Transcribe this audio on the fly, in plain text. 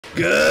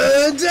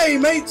Good day,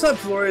 mates. I'm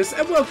Felorius,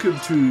 and welcome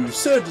to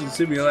Surgeon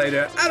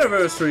Simulator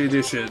Anniversary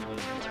Edition.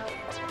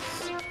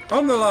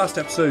 On the last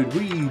episode,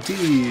 we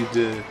did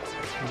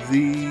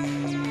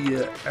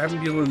the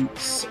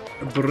ambulance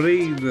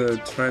brain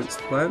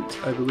transplant.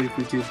 I believe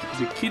we did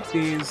the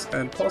kidneys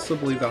and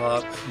possibly the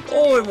heart,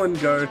 all in one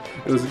go.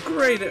 It was a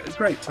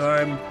great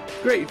time,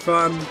 great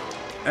fun,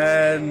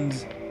 and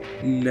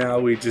now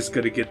we just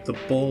got to get the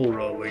ball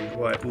rolling,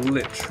 quite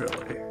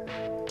literally.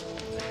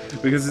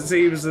 Because it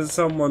seems that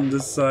someone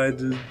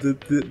decided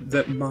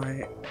that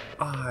my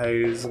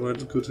eyes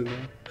weren't good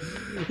enough.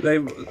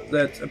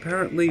 That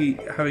apparently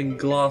having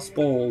glass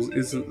balls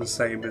isn't the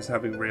same as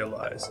having real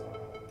eyes.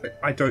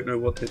 I don't know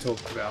what they're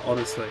talking about,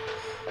 honestly.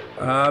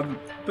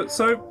 But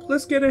so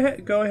let's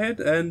go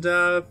ahead and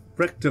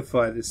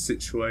rectify this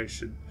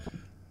situation.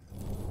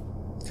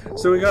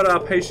 So we got our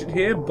patient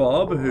here,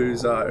 Bob,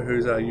 who's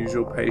our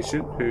usual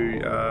patient, who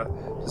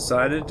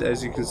decided,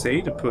 as you can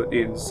see, to put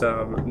in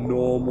some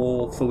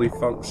normal, fully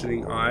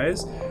functioning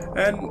eyes,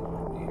 and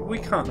we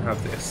can't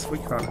have this. We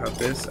can't have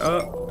this.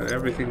 Oh, and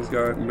everything's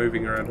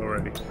moving around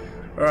already.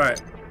 All right.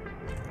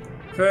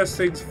 First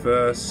things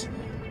first.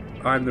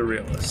 I'm the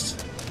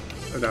realist.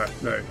 No.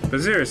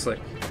 But seriously,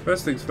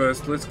 first things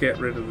first. Let's get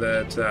rid of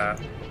that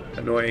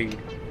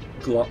annoying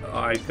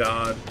eye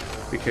guard,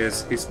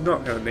 because he's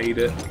not going to need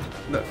it.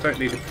 Don't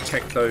need to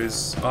protect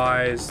those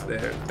eyes.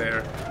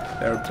 They're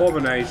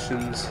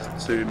abominations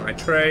to my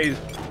trade.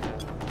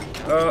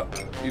 Oh,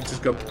 you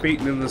just got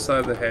beaten in the side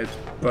of the head,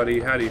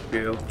 buddy. How do you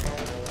feel?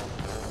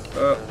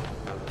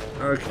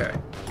 Okay.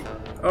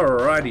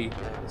 Alrighty.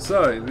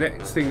 So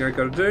next thing I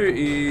got to do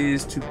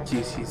is to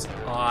get his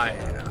eye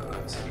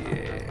out.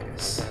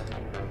 Yes.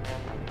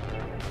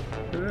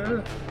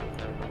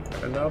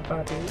 Hello,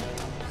 buddy.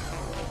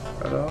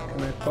 Hello,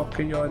 can I poke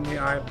you in the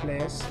eye,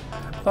 please?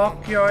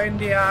 Poke you in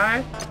the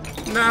eye.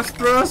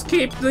 Nostros,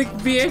 keep the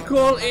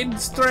vehicle in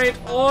straight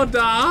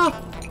order.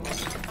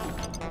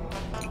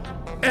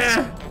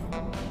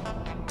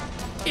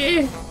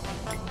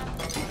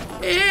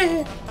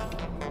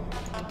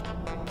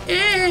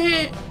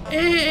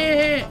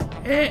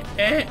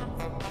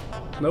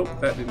 Nope,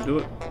 that didn't do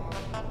it.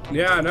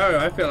 Yeah, I know,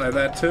 I feel like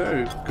that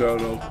too.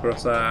 Going all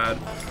cross-eyed.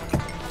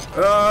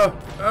 Oh,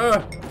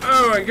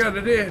 I got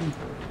it in.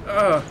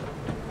 Oh,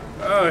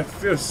 it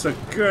feels so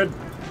good.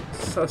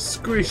 So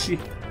squishy.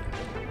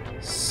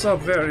 So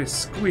very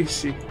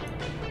squishy.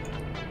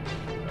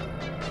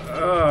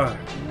 Oh,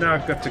 now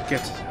I've got to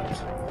get it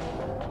out.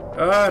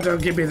 Oh,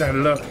 don't give me that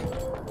look.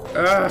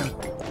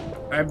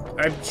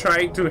 I'm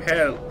trying to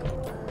help.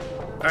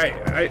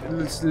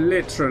 It's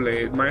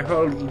literally, my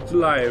whole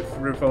life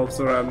revolves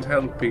around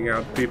helping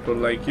out people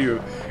like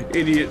you.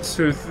 Idiots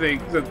who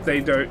think that they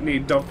don't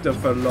need Dr.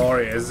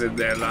 Felorius in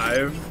their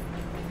life.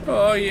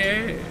 Oh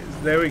yes,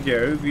 there we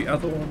go, the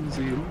other one's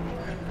in.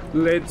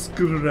 Let's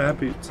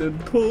grab it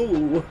and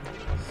pull.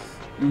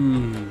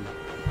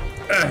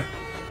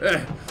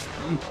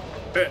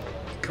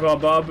 Come on,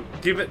 Bob,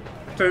 give it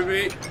to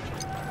me.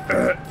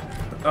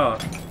 Oh,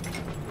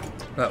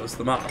 that was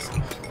the mask.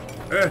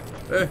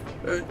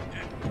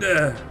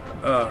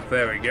 Oh,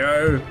 there we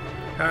go.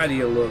 How do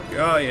you look?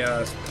 Oh yeah,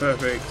 that's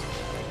perfect.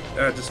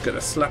 Just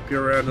gonna slap you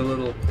around a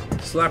little.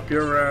 Slap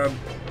you around.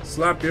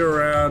 Slap you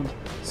around.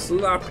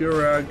 Slap you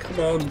around. Come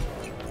on.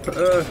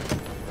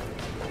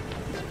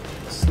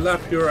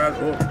 Slap you around.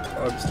 Oh,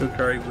 I'm still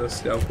carrying the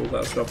scalpel.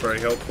 That's not very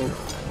helpful.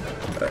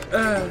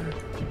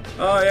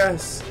 Oh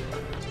yes.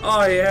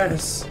 Oh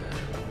yes.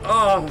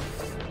 Oh,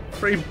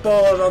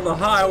 Freeballin on the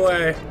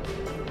highway.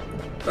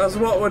 That's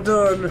what we're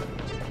doing.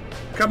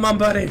 Come on,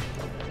 buddy.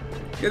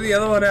 Get the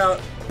other one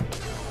out.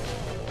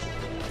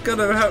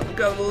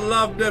 Gotta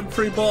love them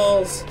free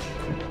balls.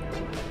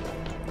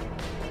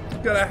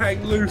 Gotta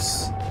hang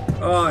loose.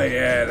 Oh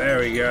yeah, there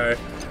we go.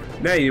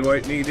 Now you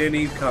won't need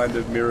any kind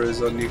of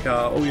mirrors on your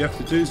car. All you have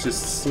to do is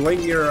just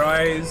sling your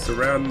eyes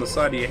around the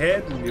side of your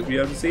head and you'll be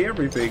able to see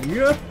everything.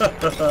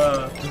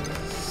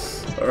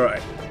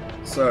 Alright,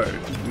 so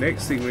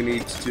next thing we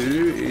need to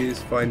do is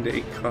find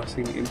a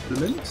cutting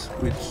implement,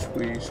 which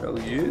we shall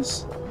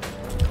use.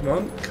 Come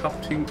on,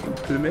 cutting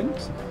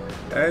implement.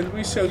 And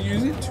we shall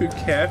use it to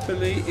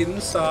carefully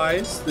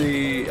incise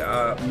the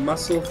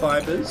muscle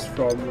fibers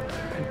from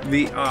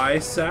the eye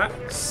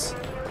sacs.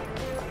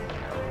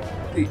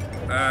 Come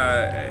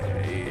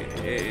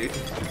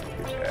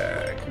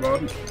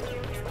on.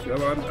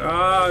 Come on.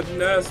 Ah,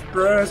 Nurse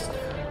Bruce,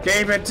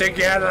 keep it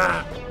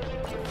together.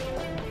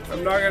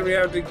 I'm not going to be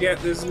able to get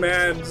this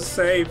man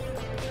safe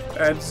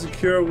and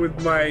secure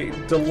with my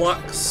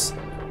deluxe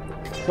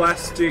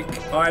plastic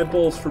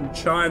eyeballs from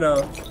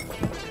China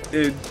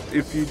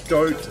if you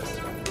don't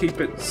keep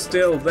it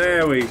still.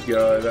 There we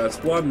go. That's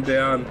one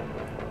down.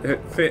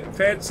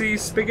 Fancy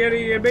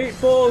spaghetti and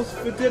meatballs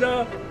for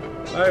dinner.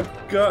 I've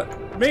got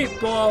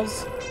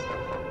meatballs.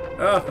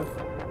 Oh.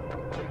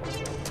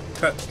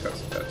 Cut.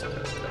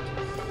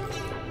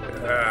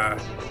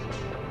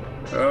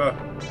 Oh,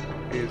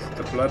 here's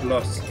the blood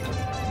loss.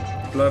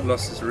 Blood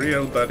loss is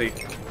real, buddy.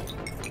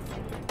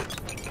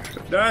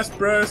 Nice,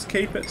 bros.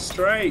 Keep it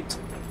straight.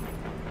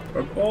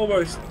 I'm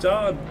almost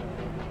done.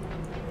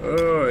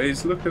 Oh,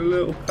 he's looking a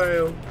little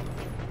pale.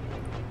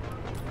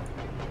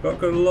 Not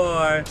gonna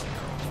lie.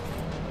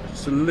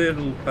 Just a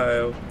little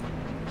pale.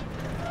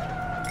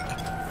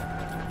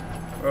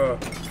 Oh.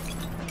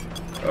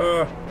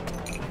 Oh.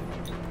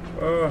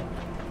 Oh.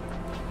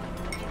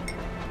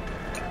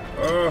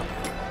 Oh.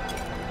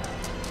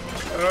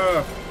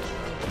 Oh.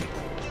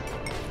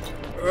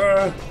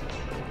 Oh.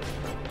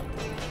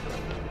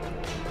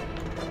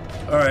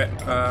 Alright,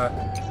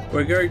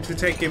 we're going to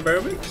take a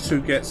moment to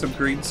get some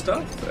green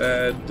stuff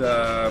and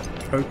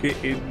poke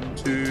it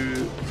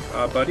into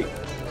our buddy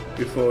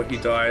before he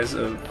dies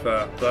of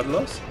blood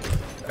loss.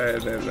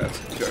 And then let's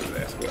go over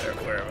there,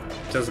 wherever.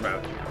 Doesn't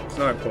matter. It's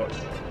not important.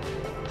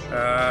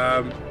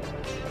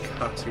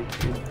 Cutting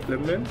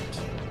implement?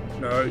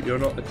 No, you're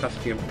not the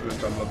cutting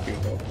implement I'm looking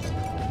for.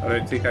 I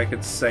don't think I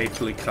can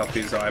safely cut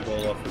his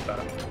eyeball off of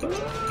that.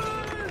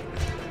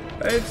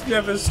 It's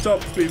never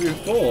stopped me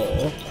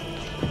before.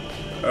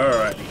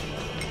 Alrighty.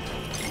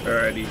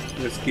 Alrighty,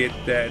 let's get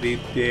that in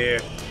there.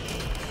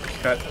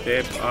 Cut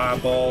that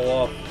eyeball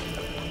off.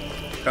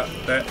 Cut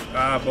that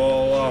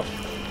eyeball off.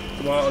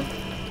 Come on.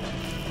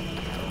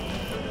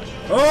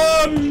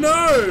 Oh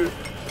no!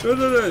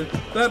 No.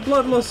 That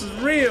blood loss is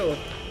real.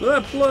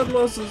 That blood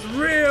loss is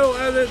real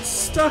and it's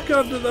stuck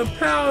under the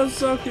power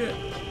socket.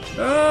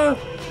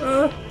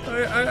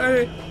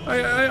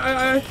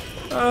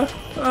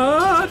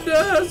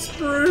 Nurse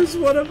Bruce,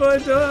 what have I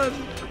done?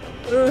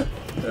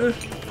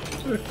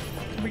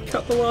 Can we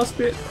cut the last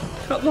bit?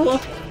 Cut the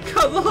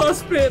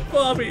last bit,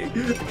 Bobby!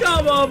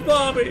 Come on,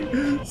 Bobby!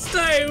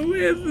 Stay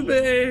with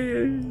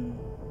me!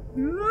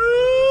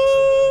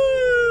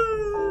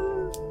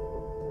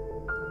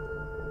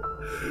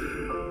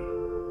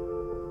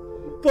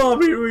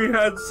 Bobby, we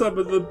had some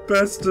of the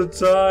best of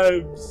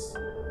times.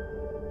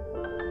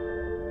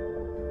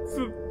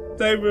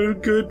 They were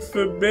good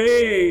for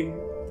me.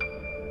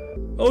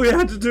 All you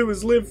had to do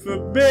was live for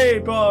me,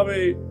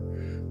 Bobby.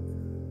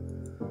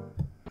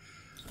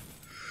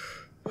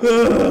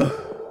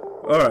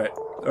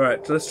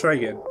 Alright, let's try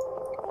again.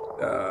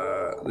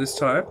 This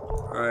time,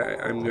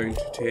 I'm going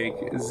to take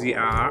the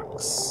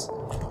axe.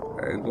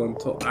 I'm going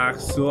to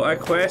ask you a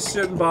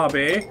question,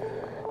 Bobby.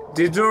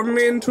 Did you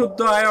mean to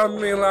die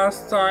on me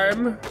last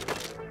time?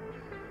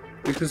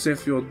 Because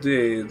if you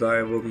did,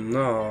 I will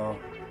know.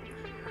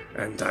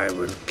 And I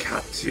will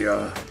cut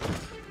you.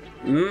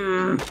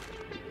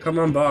 Come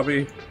on,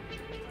 Bobby.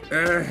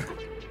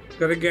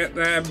 Gotta get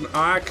them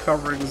eye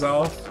coverings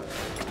off.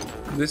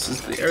 This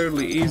is the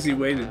only easy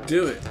way to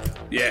do it.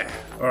 Yeah,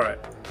 alright.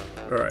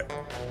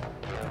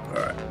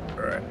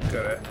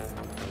 Gotta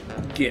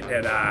get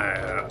that eye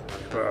out.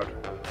 Come on.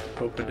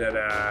 Open that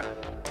eye.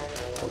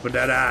 Open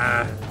that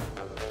eye.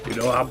 You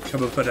know I'm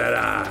coming for that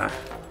eye.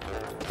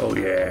 Oh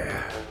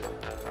yeah.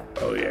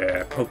 Oh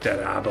yeah. Poke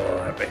that eyeball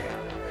at me.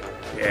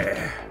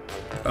 Yeah.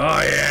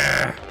 Oh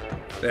yeah.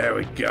 There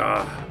we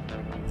go.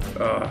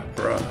 Oh,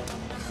 bro.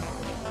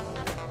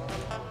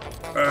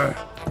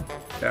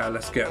 Yeah,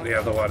 let's get the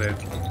other one in.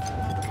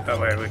 That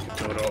way we can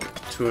do it all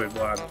 2 in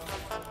 1.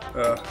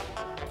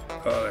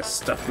 Oh, there's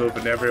stuff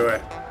moving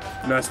everywhere.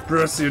 Nurse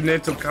Bruce, you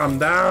need to calm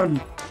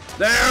down.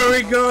 There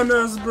we go,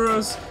 Nurse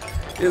Bruce.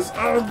 It's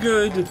all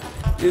good.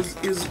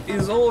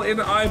 Is all in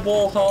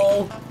eyeball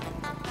hole.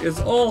 It's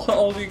all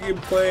holding in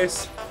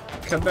place.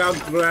 Can now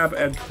grab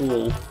and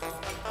pull.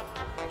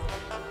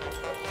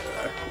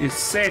 Is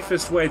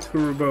safest way to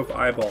remove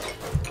eyeball.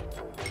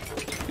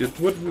 It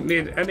wouldn't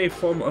need any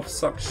form of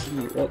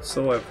suction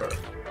whatsoever.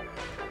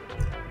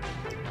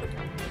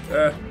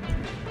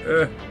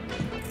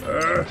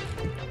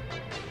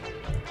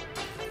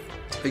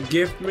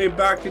 Give me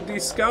back the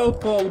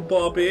scalpel,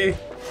 Bobby.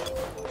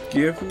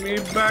 Give me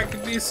back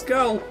the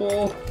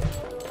scalpel.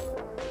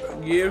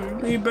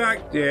 Give me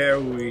back. There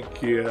we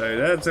go.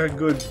 That's a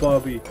good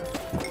Bobby.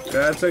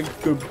 That's a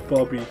good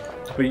Bobby.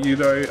 But you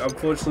know,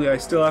 unfortunately, I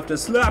still have to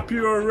slap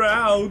you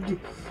around.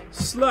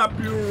 Slap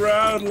you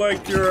around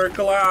like you're a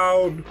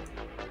clown.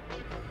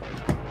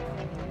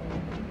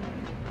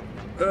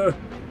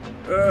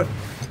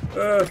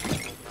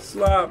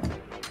 Slap.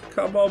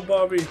 Come on,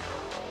 Bobby.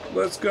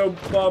 Let's go,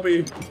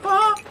 Bobby.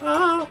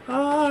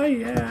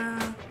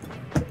 Yeah.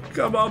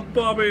 Come on,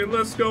 Bobby.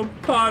 Let's go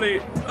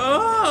potty.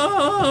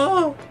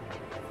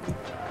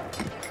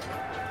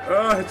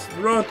 It's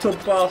Road to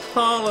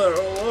Valhalla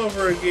all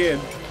over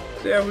again.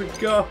 There we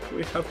go.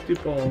 We have the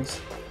balls.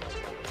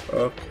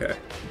 Okay.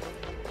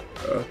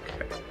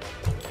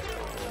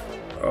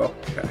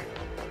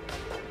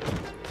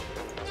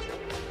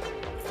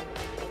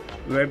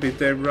 Maybe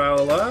they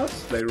roll out,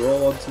 they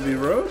roll onto the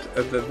road,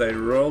 and then they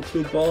roll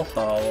to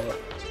Valhalla.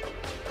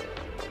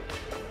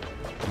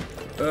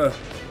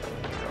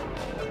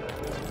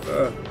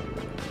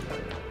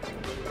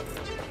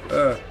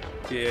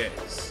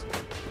 Yes.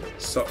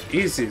 So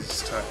easy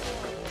this time.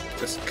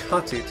 Just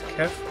cut it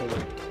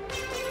carefully.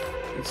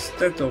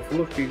 Instead of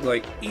looking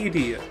like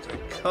idiot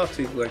and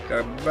cutting like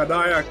a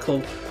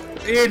maniacal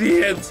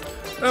idiot,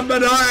 a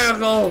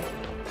maniacal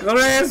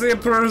crazy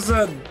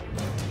person.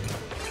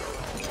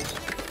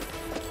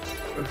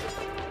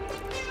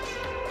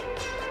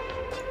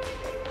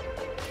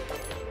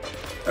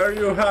 Are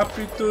you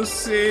happy to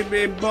see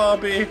me,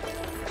 Bobby?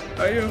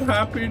 Are you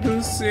happy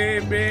to see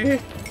me?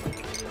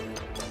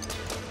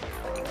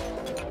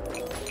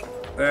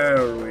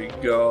 There we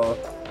go.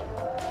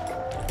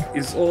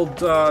 It's all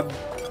done.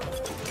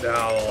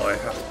 Now all I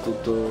have to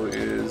do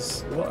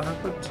is... What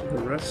happened to the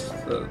rest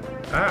of the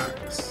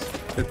axe?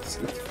 It's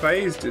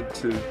phased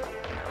into a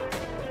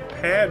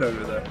pan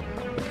over there.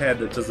 The pan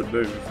that doesn't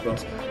move, of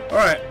course.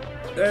 Alright,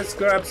 let's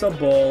grab some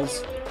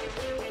balls.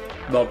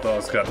 Not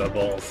those kind of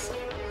balls.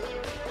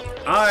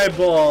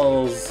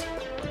 Eyeballs!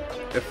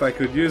 If I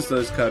could use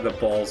those kind of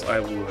balls, I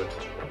would.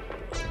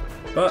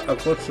 But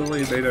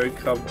unfortunately, they don't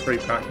come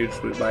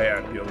pre-packaged with my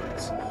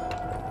ambulance.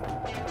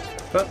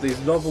 But these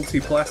novelty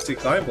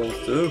plastic eyeballs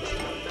do.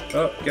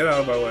 Oh, get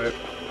out of my way.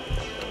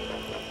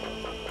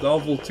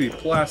 Novelty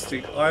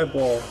plastic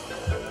eyeball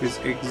is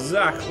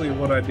exactly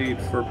what I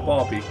need for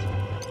Bobby.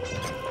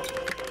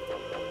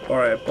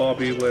 Alright,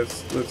 Bobby,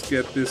 let's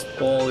get this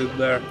ball in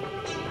there.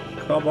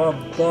 Come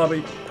on,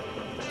 Bobby.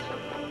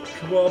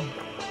 Come on,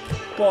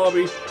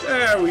 Bobby.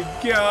 There we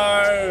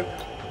go.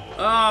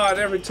 Ah, and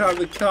every time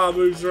the car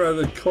moves around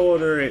the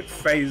corner, it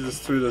phases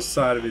through the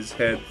side of his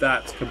head.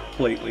 That's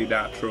completely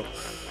natural.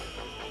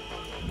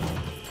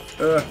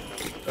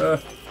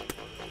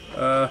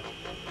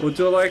 Would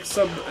you like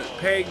some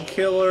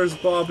painkillers,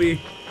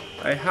 Bobby?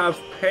 I have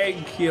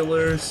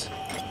painkillers.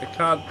 I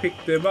can't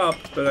pick them up,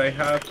 but I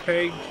have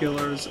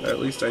painkillers. At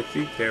least I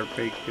think they're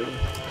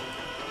painkillers.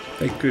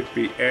 They could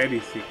be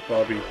anything,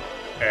 Bobby.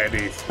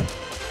 Anything.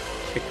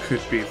 It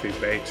could be the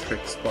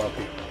Matrix,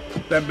 Bobby.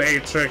 The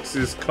Matrix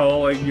is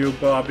calling you,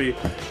 Bobby.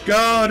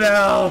 Go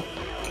now!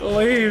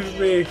 Leave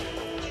me!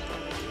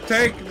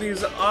 Take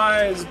these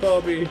eyes,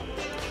 Bobby!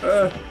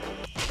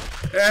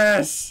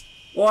 Yes!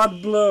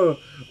 One blue,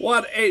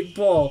 one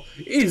 8-ball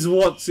is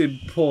what's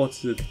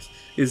important.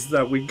 Is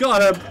that we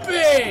got a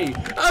B!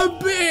 A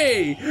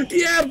B!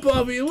 Yeah,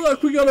 Bobby,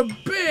 look, we got a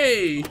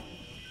B!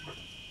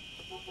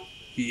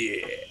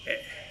 Yeah.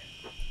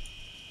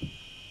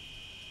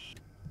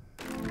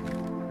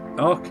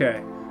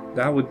 Okay,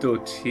 now we'll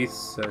do teeth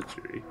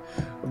surgery.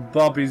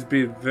 Bobby's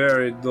been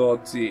very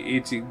naughty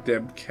eating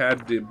them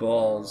candy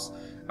balls.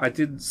 I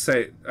didn't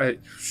say...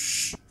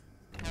 shh.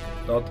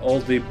 Not all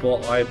the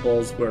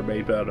eyeballs were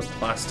made out of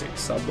plastic,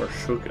 some were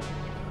sugar.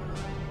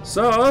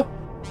 So,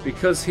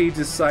 because he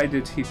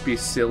decided he'd be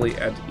silly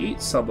and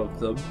eat some of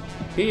them,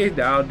 he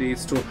now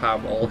needs to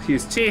have all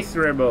his teeth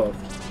removed.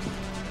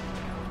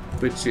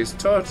 Which is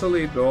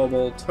totally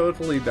normal,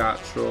 totally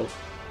natural.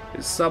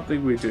 It's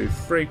something we do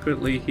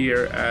frequently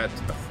here at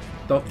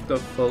Dr.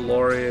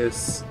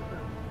 Felorius,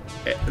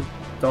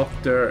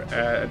 doctor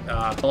and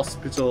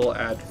hospital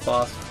and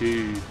fast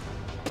food.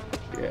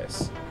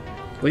 Yes.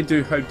 We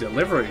do home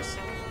deliveries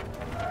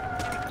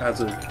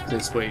as of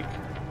this week.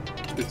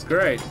 It's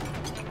great.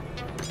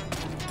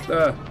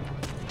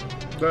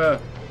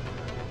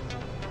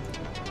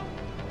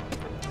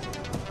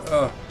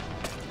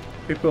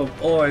 People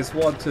have always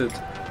wanted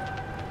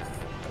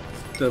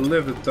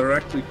delivered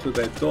directly to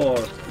their door.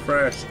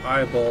 Fresh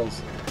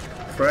eyeballs,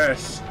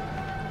 fresh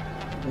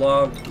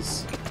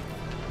lungs.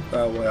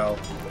 Oh well,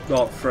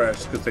 not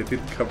fresh because they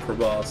didn't come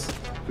from us.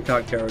 We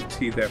can't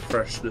guarantee their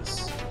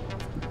freshness.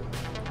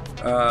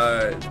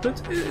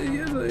 But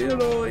you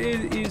know,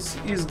 it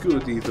is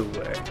good either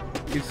way.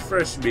 It's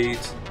fresh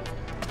meat.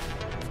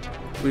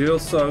 We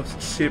also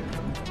ship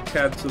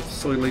cans of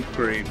Soylent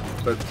Green,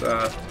 but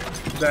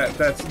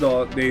that's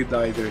not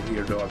neither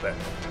here nor there.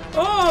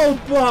 Oh,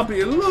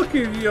 Bobby, look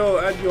at you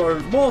and your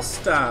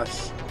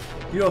mustache.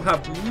 You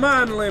have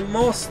manly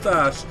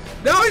mustache.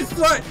 Now he's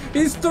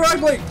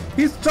struggling.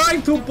 He's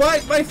trying to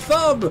bite my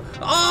thumb.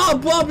 Oh,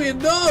 Bobby,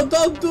 no,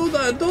 don't do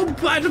that. Don't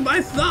bite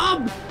my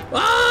thumb.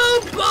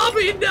 Oh,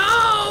 Bobby,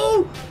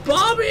 no!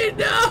 Bobby,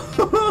 no!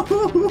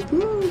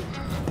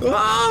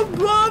 Oh,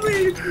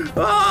 Bobby!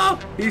 Oh,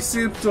 he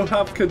seems to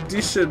have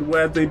condition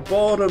where the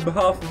bottom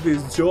half of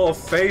his jaw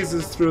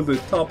phases through the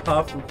top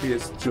half of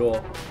his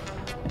jaw.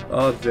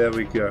 Oh, there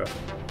we go.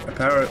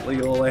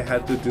 Apparently all I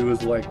had to do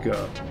was let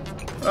go.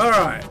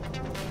 Alright.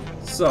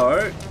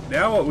 So,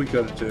 now what we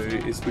gotta do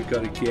is we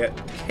gotta get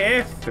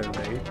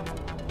carefully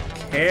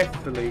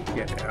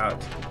get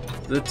out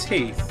the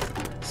teeth.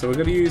 So we're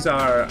going to use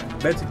our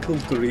medical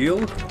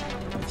drill,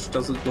 which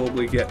doesn't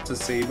normally get to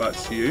see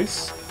much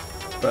use.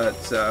 But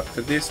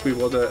for this we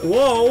want to...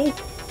 Whoa!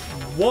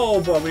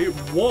 Whoa, Bobby!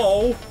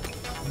 Whoa!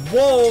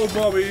 Whoa,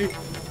 Bobby!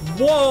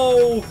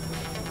 Whoa!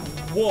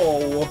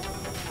 Whoa!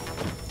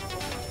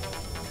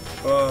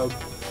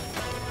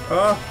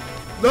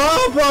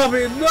 No,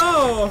 Bobby!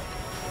 No!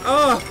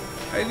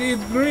 I need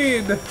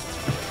green!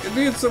 I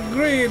need some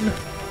green!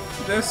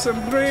 There's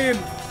some green!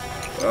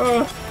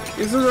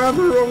 Is it around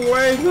the wrong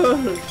way though?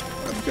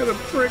 I'm gonna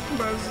prick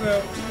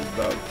myself if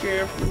I'm not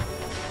careful.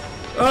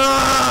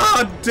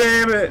 Ah,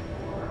 damn it!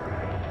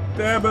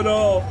 Damn it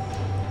all!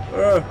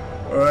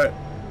 Alright.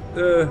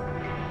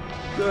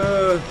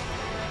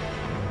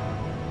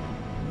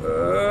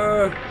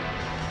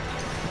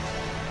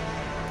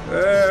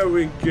 There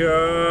we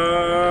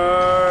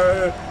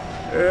go.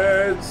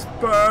 It's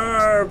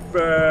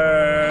perfect.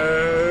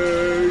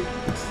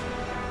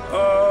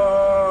 Oh.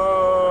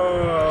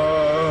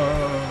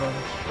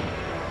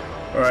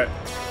 Alright.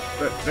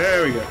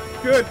 There we go.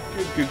 Good,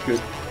 good, good,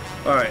 good.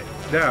 Alright,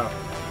 now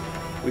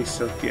we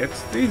shall get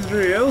the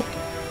drill,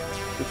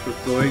 which was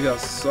doing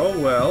us so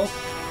well.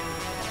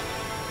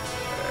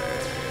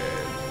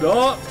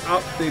 Not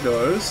up the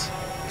nose.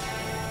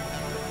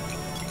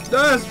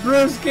 Nurse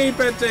Bruce, keep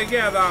it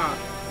together!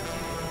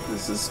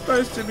 This is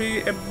supposed to be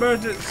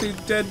emergency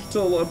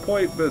dental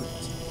appointment.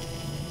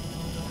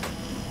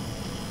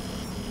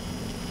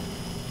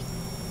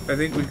 I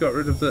think we got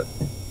rid of the...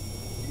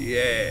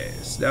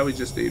 Yes, now we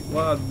just need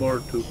one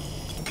more tooth.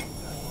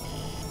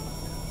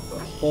 A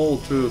whole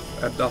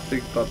tooth and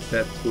nothing but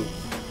that tooth.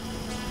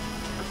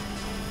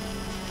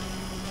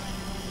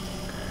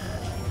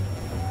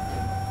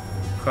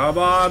 Come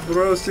on,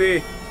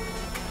 Brucey!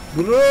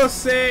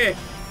 Brucey!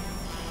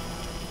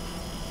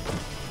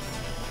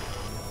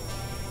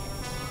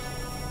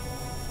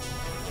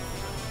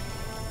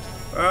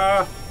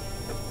 Ah!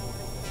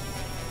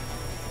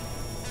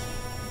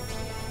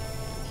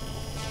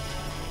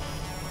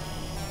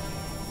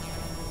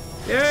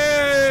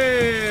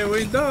 Yay!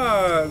 We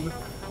done!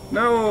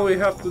 Now all we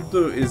have to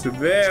do is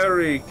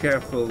very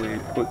carefully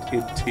put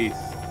in teeth.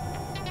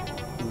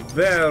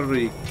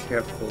 Very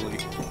carefully.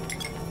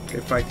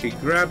 If I can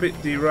grab it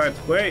the right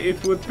way,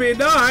 it would be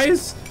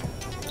nice!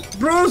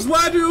 Bros,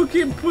 why do you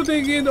keep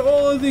putting in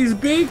all of these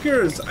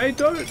beakers? I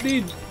don't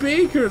need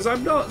beakers.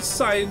 I'm not a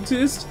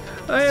scientist.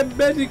 I am a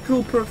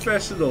medical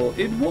professional.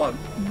 In what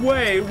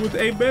way would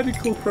a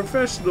medical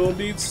professional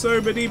need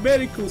so many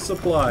medical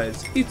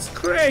supplies? It's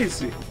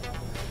crazy.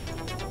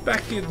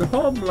 Back in the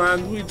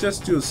homeland, we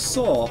just use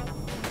saw.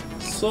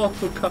 Saw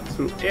to cut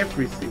through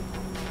everything.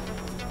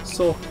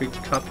 Saw can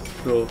cut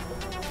through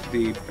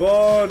the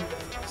bone.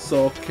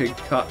 Saw can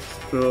cut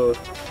through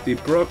the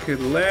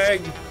broken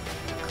leg.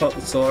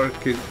 Saw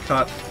can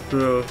cut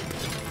through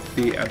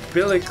the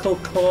umbilical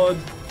cord.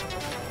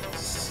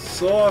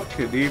 Saw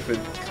can even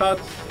cut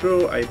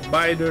through a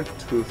minor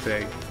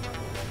toothache.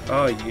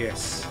 Oh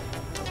yes.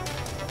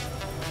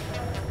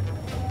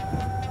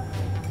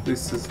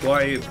 This is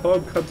why in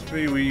home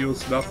country we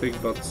use nothing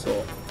but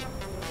saw.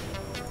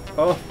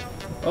 Oh,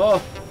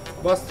 oh,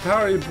 must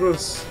hurry,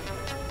 Bruce.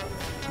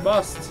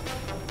 Must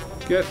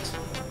get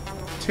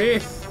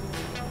teeth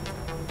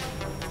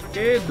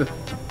in.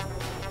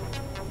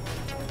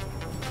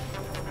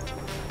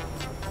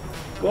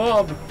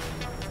 Bob.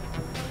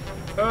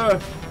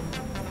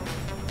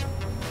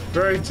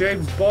 Very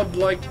James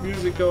Bond-like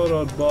music going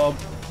on, Bob.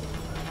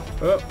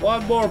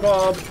 One more,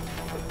 Bob.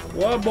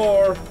 One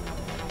more.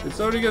 It's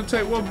only gonna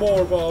take one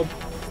more, Bob.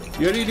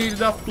 You only need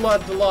enough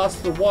blood to last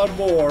for one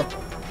more.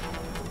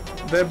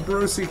 Then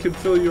Brucey can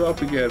fill you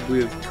up again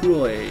with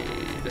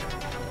Kool-Aid.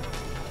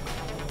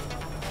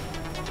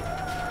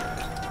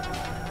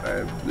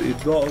 I'm in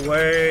no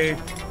way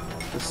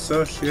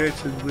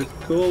associated with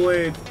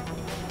Kool-Aid.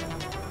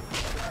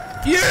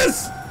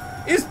 Yes!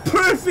 It's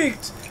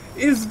perfect!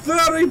 It's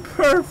very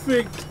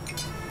perfect!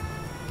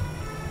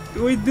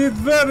 We did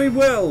very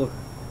well!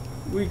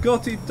 We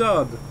got it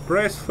done.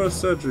 Brace for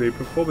surgery.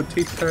 Perform a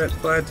teeth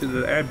transplant in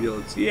an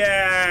ambulance.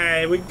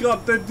 Yay! We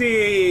got the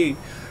D!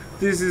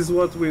 This is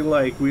what we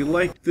like. We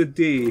like the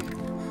D.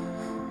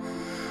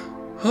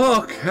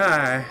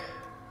 Okay.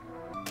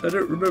 I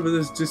don't remember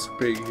this disc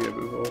being here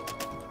before.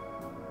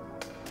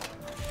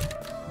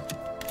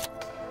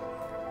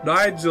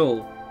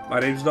 Nigel! My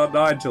name's not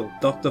Nigel.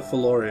 Dr.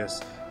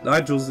 Felorius.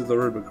 Nigel's in the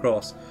room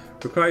across.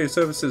 Require your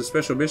services in a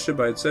special mission.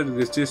 By inserting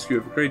this disc, you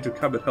have agreed to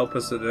come and help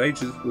us, and an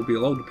agent will be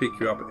along to pick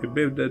you up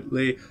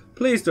immediately.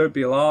 Please don't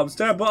be alarmed.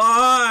 Stand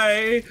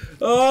by!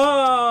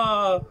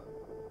 Ah!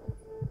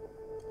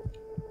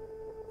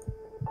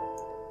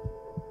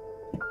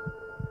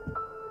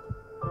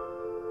 Oh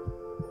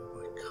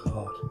my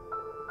god.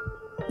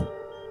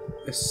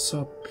 It's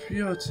so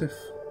beautiful.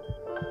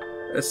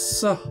 It's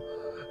so...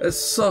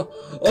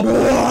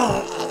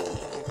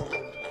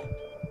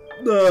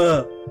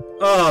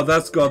 Oh,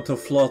 that's got to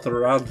float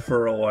around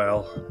for a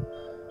while.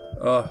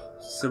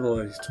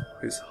 Similarly to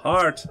his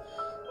heart.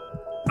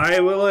 I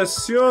will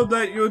assume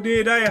that you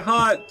need a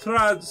heart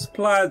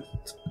transplant,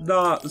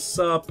 not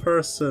a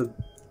person.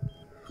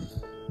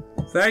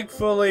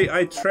 Thankfully,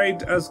 I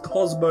trained as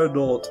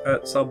cosmonaut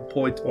at some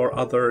point or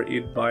other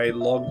in my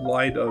long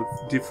line of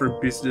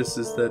different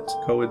businesses that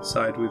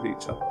coincide with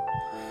each other.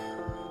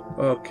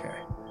 Okay.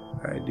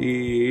 I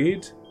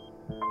need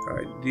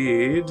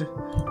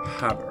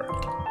hammer.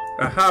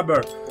 A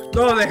hammer!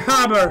 No, the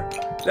hammer!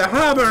 The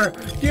hammer!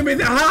 Give me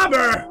the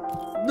hammer!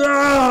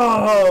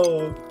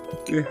 No!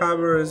 The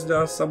hammer is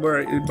now somewhere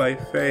in my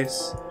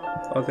face.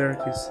 Oh, there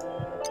it is.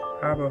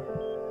 Hammer.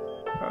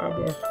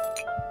 Hammer.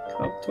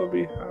 Come to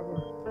me,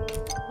 hammer.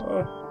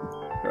 Oh,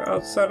 you're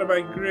outside of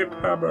my grip,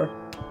 hammer.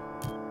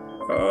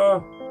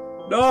 Oh.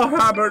 No,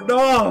 hammer,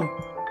 no!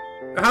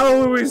 How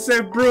will we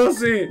save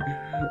Brucey?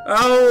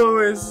 How will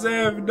we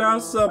save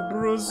NASA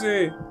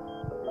Brucey?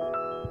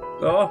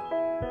 Oh.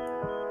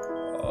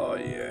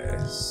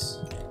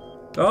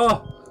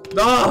 Oh!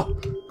 No!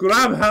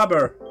 Grab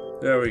hammer!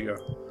 There we go.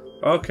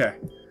 Okay.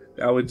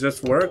 Now we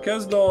just work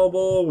as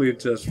normal. We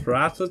just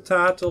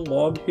rat-a-tat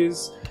along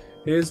his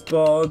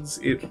bonds.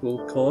 It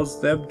will cause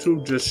them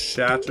to just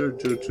shatter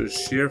due to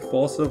sheer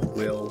force of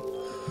will.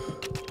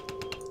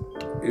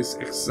 Is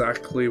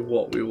exactly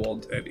what we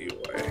want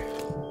anyway.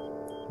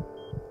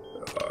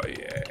 Oh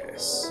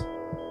yes.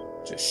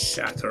 Just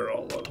shatter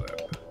all of them.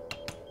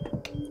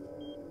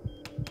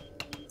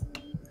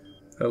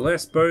 The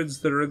less bones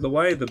that are in the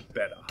way, the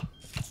better.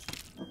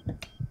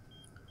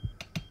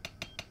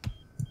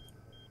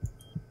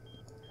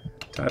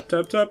 Tap,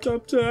 tap, tap,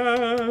 tap,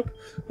 tap.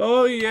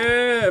 Oh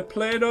yeah,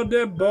 playing on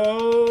their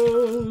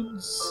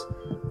bones.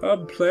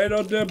 I'm playing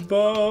on their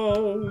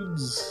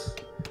bones.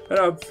 And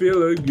I'm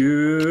feeling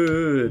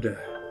good.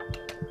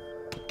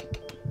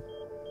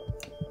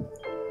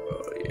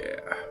 Oh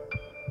yeah.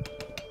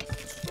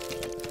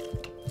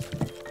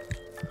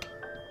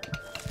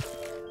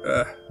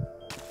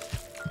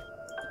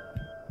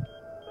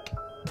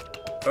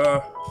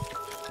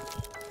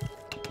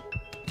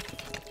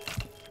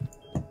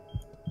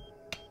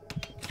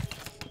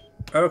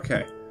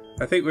 Okay,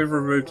 I think we've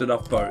removed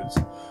enough bones.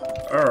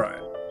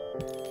 Alright.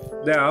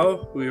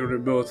 Now, we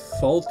remove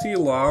faulty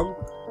lung,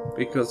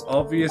 because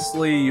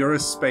obviously you're a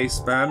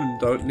spaceman and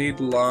don't need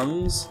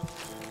lungs.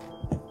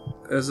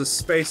 As a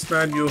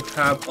spaceman, you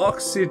have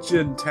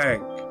oxygen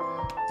tank.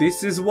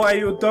 This is why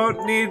you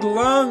don't need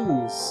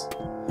lungs!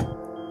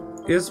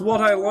 Is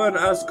what I learned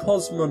as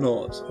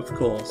cosmonaut, of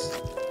course.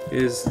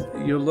 Is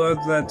you learn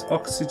that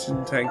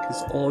oxygen tank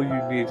is all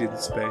you need in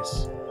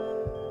space.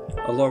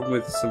 Along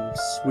with some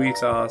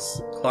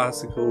sweet-ass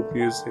classical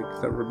music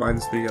that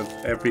reminds me of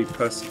every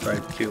person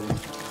I've killed.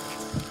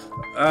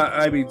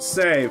 I mean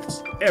saved.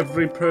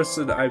 Every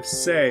person I've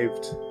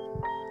saved.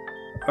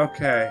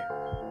 Okay.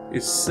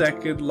 His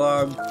second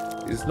lung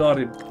is not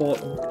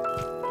important.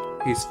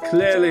 He's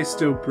clearly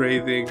still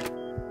breathing.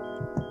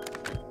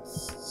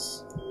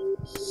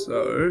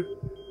 So,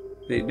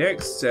 the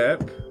next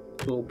step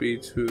will be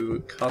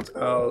to cut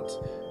out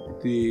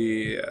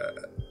the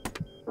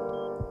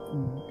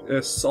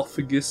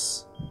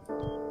esophagus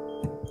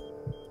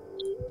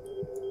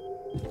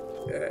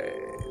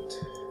and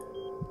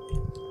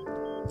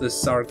the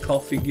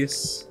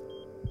sarcophagus.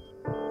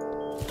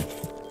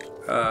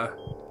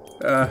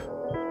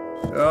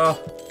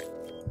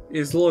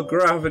 Is low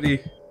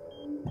gravity.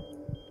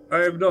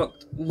 I am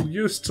not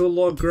used to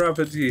low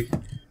gravity.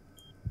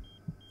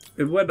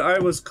 And when I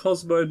was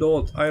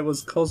cosmonaut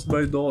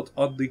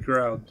on the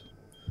ground.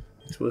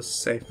 It was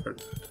safer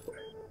that way.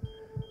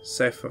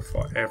 Safer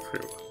for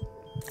everyone.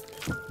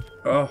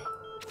 Oh,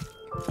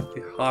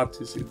 the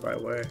heart is in my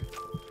way.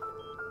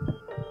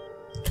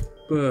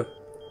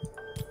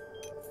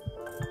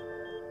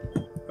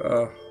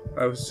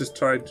 I was just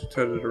trying to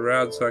turn it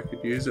around so I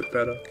could use it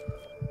better.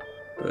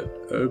 But,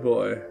 oh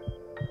boy.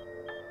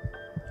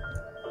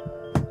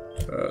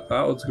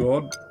 That one's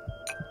gone.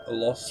 A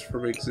loss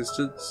from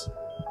existence.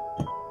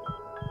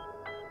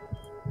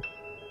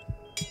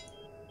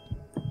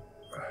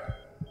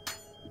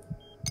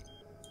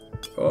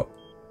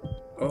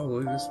 Oh,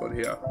 look at this one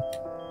here.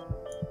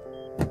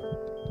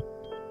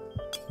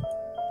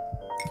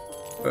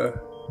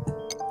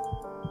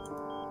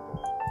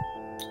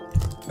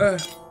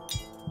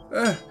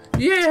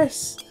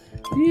 Yes!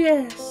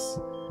 Yes!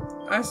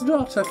 That's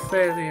not a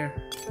failure.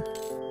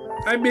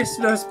 I miss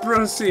Nurse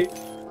Brucey.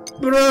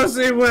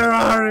 Brucey, where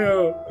are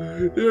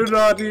you? You're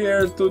not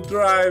here to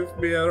drive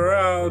me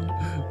around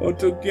or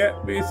to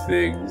get me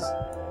things.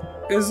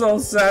 It's all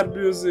sad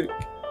music.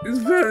 It's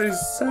very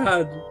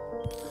sad.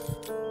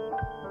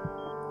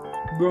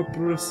 No,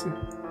 Brucey.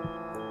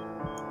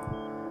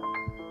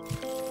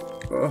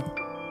 Oh.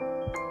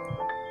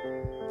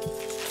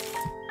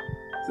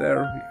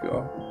 There we go.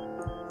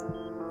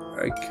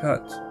 I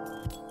cut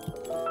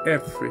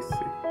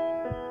everything.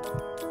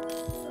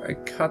 I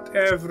cut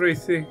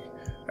everything,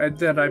 and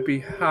then I'd be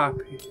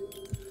happy.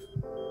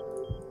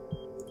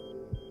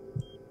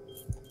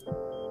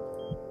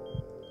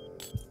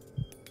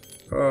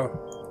 Oh.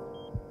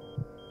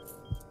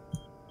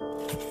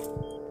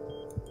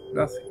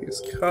 Nothing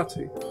is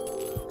cutting.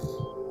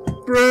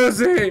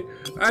 Brucey!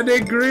 I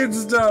need green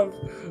stuff!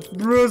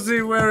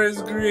 Brucey, where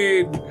is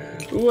green?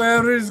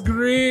 Where is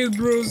green,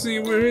 Brucey?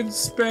 We're in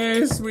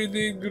space. We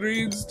need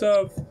green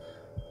stuff.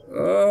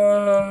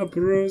 Ah,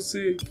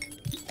 Brucey.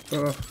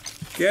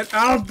 Get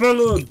out,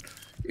 balloon!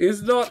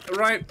 It's not the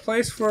right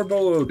place for a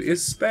balloon.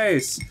 It's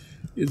space.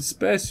 In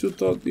space, you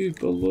don't need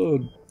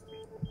balloon.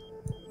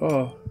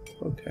 Oh,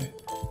 okay.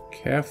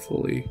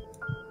 Carefully.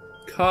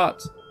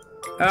 Cut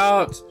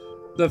out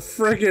the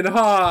friggin'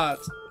 heart.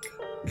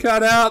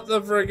 Cut out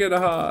the friggin'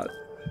 heart.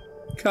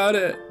 Cut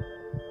it.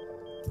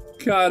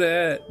 Cut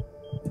it.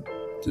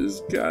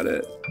 Just cut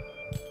it.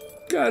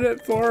 Cut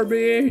it for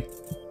me.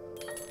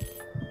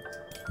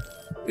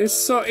 It's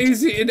so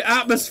easy in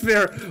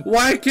atmosphere.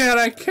 Why can't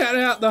I cut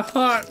out the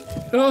heart?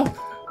 No.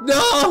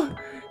 No.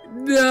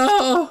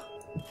 No.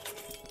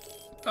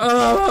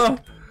 Oh.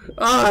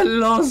 I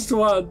lost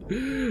one!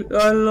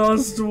 I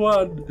lost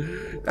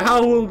one!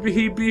 How will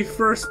he be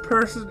first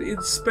person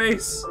in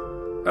space?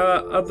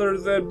 Other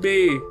than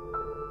me?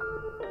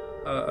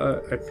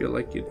 I feel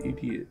like an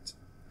idiot.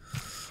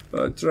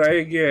 Try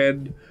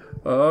again.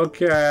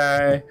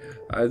 Okay.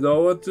 I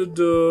know what to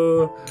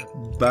do.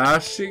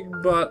 Bashing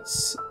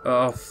butts.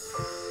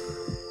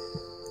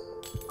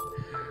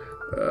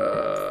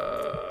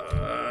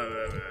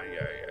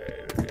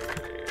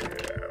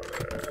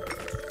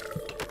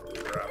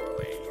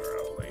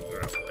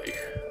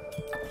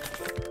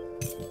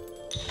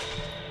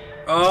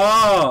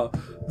 Oh,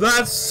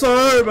 that's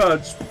so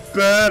much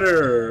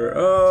better.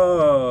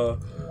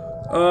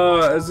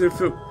 As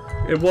if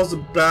it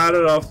wasn't bad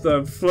enough that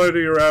I'm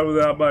floating around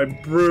without my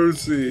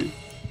Brucey.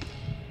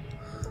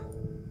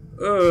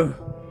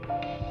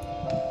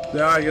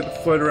 Now I get to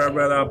float around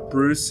without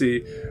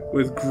Brucey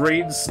with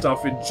green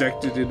stuff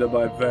injected into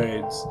my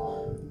veins.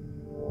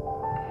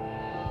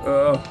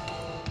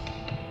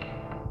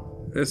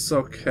 It's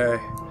okay.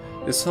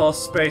 This whole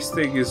space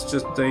thing is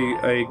just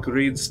a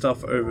green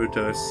stuff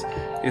overdose.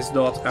 It's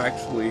not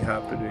actually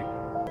happening.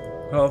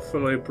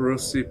 Hopefully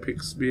Brucey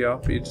picks me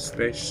up in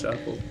space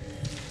shuttle.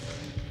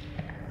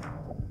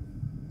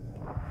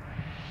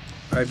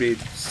 I mean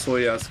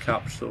Soya's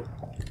capsule.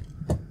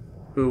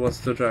 Who wants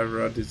to drive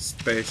around in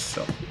space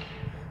shuttle?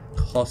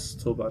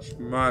 Costs too much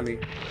money.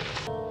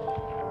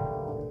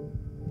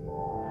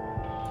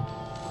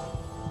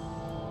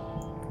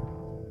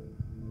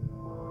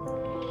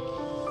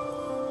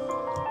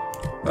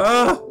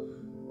 Ah!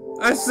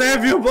 I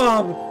saved you,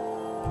 Bob!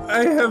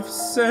 I have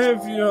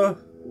saved you!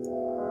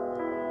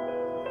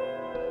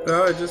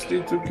 Now I just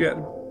need to get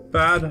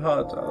bad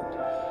heart out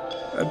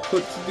and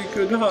put the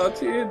good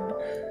heart in.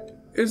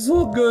 It's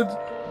all good.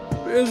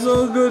 It's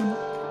all good.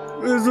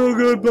 It's all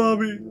good,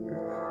 Bobby.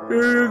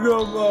 Here you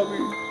go, Bobby.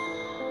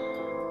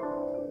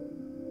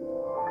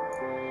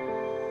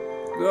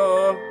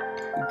 No,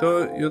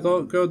 you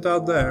don't go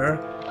down there.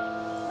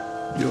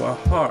 You are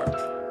hard.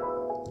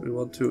 We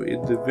want to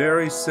in the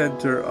very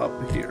center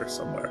up here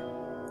somewhere.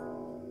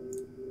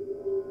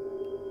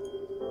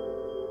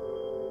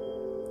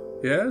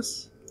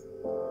 Yes?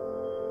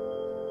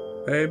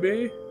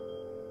 Maybe?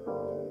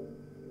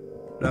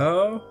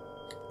 No?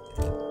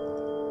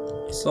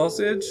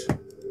 Sausage?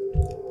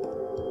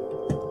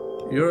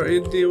 You're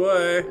in the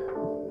way.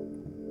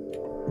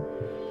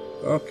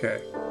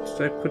 Okay.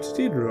 Did I put it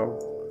in wrong?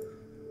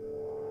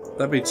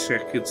 Let me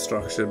check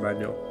instruction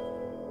manual.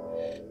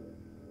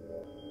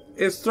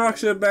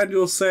 Instruction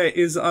manual say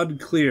is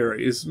unclear.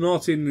 Is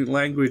not in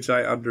language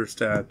I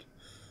understand.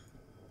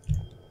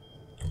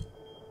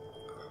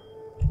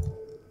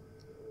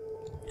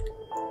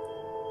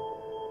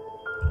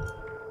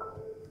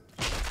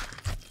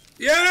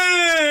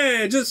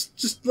 Yay!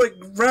 Just like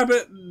grab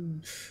it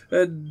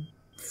and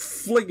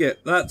fling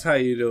it. That's how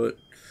you do it.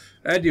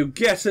 And you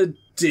get a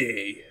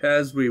D,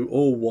 as we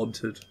all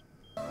wanted.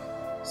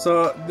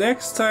 So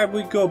next time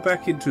we go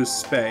back into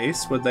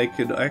space, when they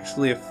can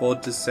actually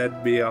afford to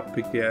send me up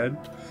again,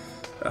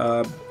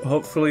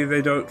 hopefully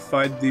they don't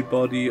find the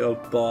body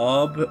of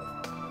Bob,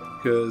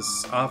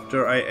 because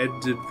after I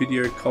ended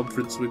video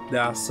conference with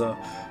NASA,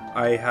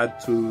 I had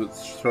to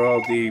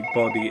throw the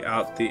body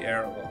out the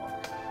airlock.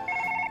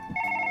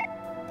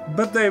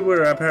 But they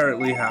were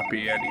apparently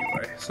happy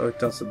anyway, so it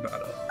doesn't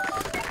matter.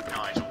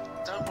 Nigel,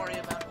 don't worry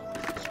about all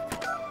this.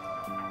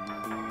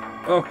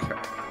 Okay.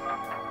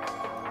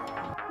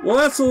 Well,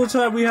 that's all the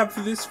time we have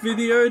for this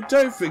video.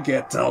 Don't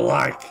forget to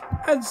like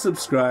and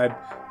subscribe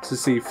to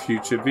see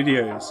future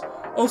videos.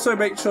 Also,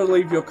 make sure to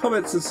leave your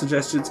comments and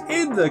suggestions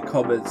in the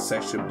comments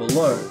section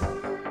below.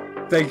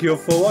 Thank you all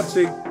for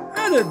watching,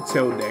 and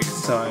until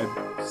next time,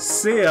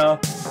 see ya!